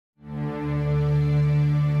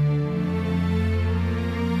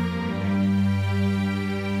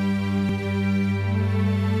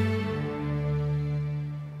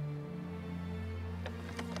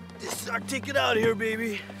start taking out here,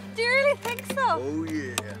 baby. Do you really think so? Oh,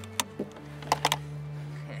 yeah.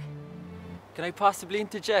 Can I possibly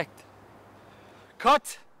interject?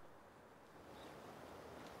 Cut!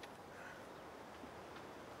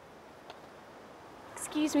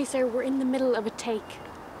 Excuse me, sir, we're in the middle of a take.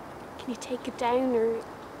 Can you take it down or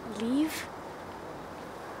leave?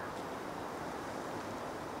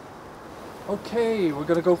 Okay, we're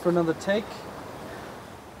gonna go for another take.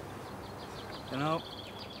 You know,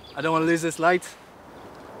 I don't want to lose this light.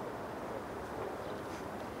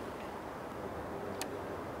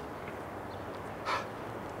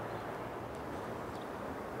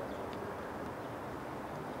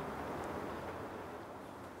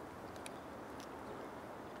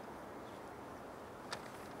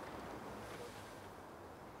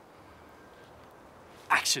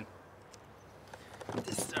 Action.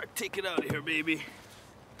 Let's start taking out here, baby.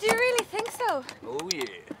 Do you really think so? Oh, yeah.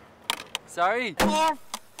 Sorry. For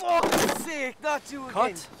fuck's sake, not you again.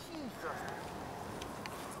 Cut.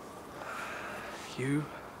 You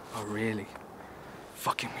are really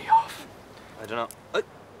fucking me off. I don't know.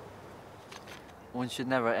 One should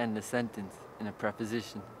never end a sentence in a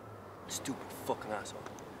preposition. Stupid fucking asshole.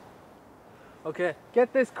 Okay,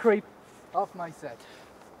 get this creep off my set.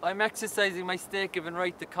 I'm exercising my state-given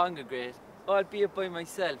right to congregate, albeit by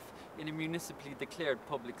myself, in a municipally declared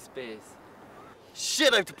public space.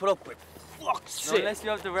 Shit I have to put up with. Fuck's sake. Unless you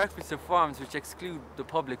have the requisite forms which exclude the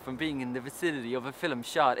public from being in the vicinity of a film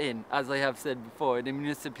shot in, as I have said before, in a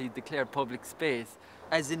municipally declared public space,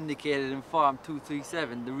 as indicated in Form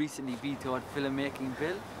 237, the recently vetoed filmmaking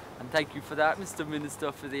bill. And thank you for that, Mr.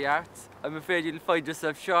 Minister for the Arts. I'm afraid you'll find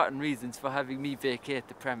yourself short in reasons for having me vacate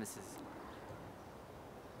the premises.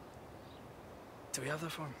 Do we have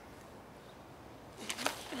that form?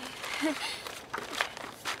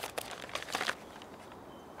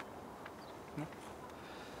 No?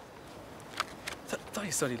 Thought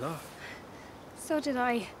you studied law. So did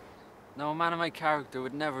I. Now, a man of my character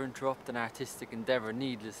would never interrupt an artistic endeavour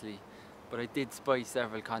needlessly, but I did spy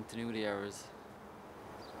several continuity errors.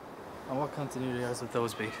 And what continuity errors would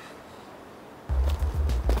those be?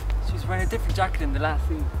 She was wearing a different jacket in the last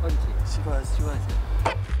scene, wasn't she? She was.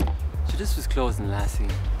 She just was closed in the last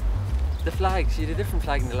scene. The flag, she had a different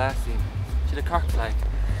flag in the last scene. She had a cock flag.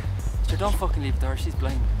 Sure, don't fucking leave it to her, she's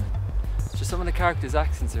blind. Sure, some of the characters'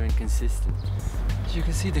 accents are inconsistent. You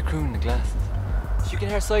can see the crew in the glasses. You can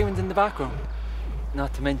hear sirens in the background.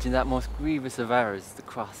 Not to mention that most grievous of errors, the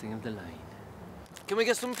crossing of the line. Can we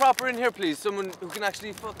get someone proper in here, please? Someone who can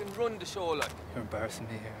actually fucking run the show, like. You're embarrassing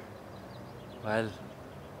me here. Well,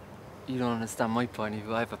 you don't understand my point of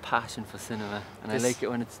view. I have a passion for cinema, and I like it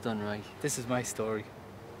when it's done right. This is my story.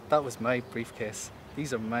 That was my briefcase.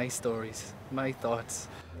 These are my stories, my thoughts.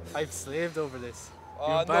 I've slaved over this.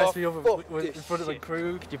 You embarrassed me over in front of a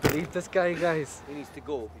crew. Can you believe this guy, guys? He needs to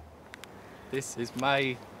go. This is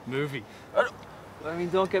my movie. I mean,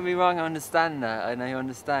 don't get me wrong, I understand that, and I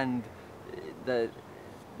understand that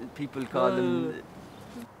people call them...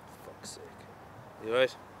 Fuck's sake. You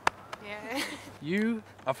right? Yeah. You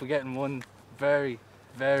are forgetting one very,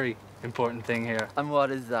 very important thing here. And what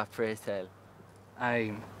is that, pray tell?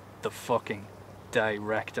 I'm the fucking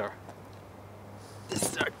director. Let's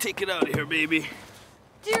start taking out here, baby.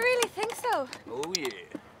 Do you really think so? Oh, yeah.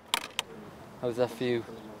 How's that for you?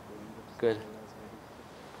 Good.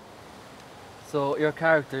 So your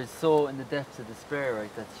character is so in the depths of despair,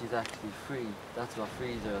 right, that she's actually free. That's what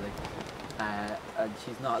frees her, like. And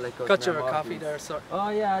she's not like... Got you a coffee there, sir. Oh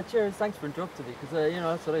yeah, cheers. Thanks for interrupting me, because you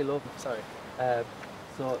know that's what I love. Sorry.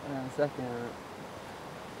 So in a second.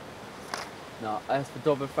 No, I asked for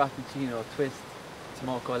double frappuccino, twist,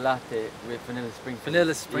 mocha latte with vanilla sprinkles.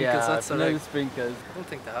 Vanilla sprinkles, yeah, that's vanilla alright. sprinkles. I don't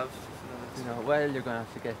think they have. You know, well, you're gonna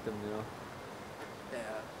have to get them, you know.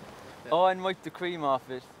 Yeah. Oh, and wipe the cream off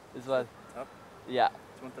it as well. Up? Yeah. Do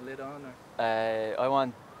you want the lid on or? I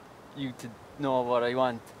want you to know what I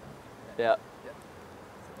want. Yeah.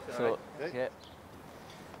 So, yeah.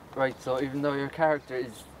 Right, so even though your character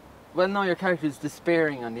is, well, no, your character is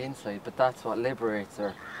despairing on the inside, but that's what liberates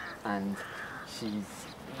her. And she's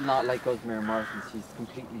not like us mere mortals, she's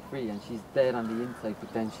completely free, and she's dead on the inside,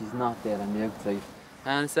 but then she's not dead on the outside.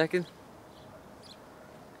 And a second.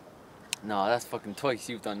 No, that's fucking twice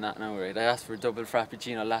you've done that now, right? I asked for a double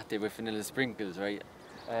frappuccino latte with vanilla sprinkles, right?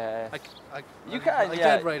 I can, yeah.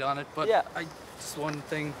 get right on it, but yeah. Just one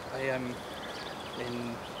thing, I am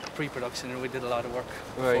in pre-production and we did a lot of work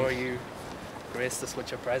Right. before you graced us with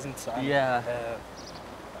your presence. And, Yeah.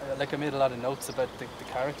 Like I made a lot of notes about the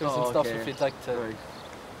characters Oh, and stuff, okay. if you'd like to Right.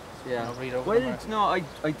 Yeah. you know, read over Well, them. no,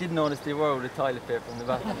 I did notice they were with the toilet paper in the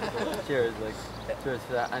bathroom. So cheers, like, cheers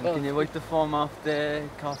for that. And Well, can you wipe the foam off the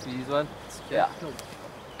coffee as well? Yeah.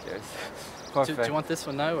 Cheers. Perfect. Do you want this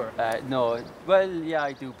one now or? No. Well, yeah,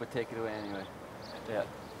 I do, but take it away anyway. Yeah.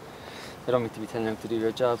 I don't mean to be telling them to do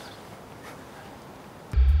your job.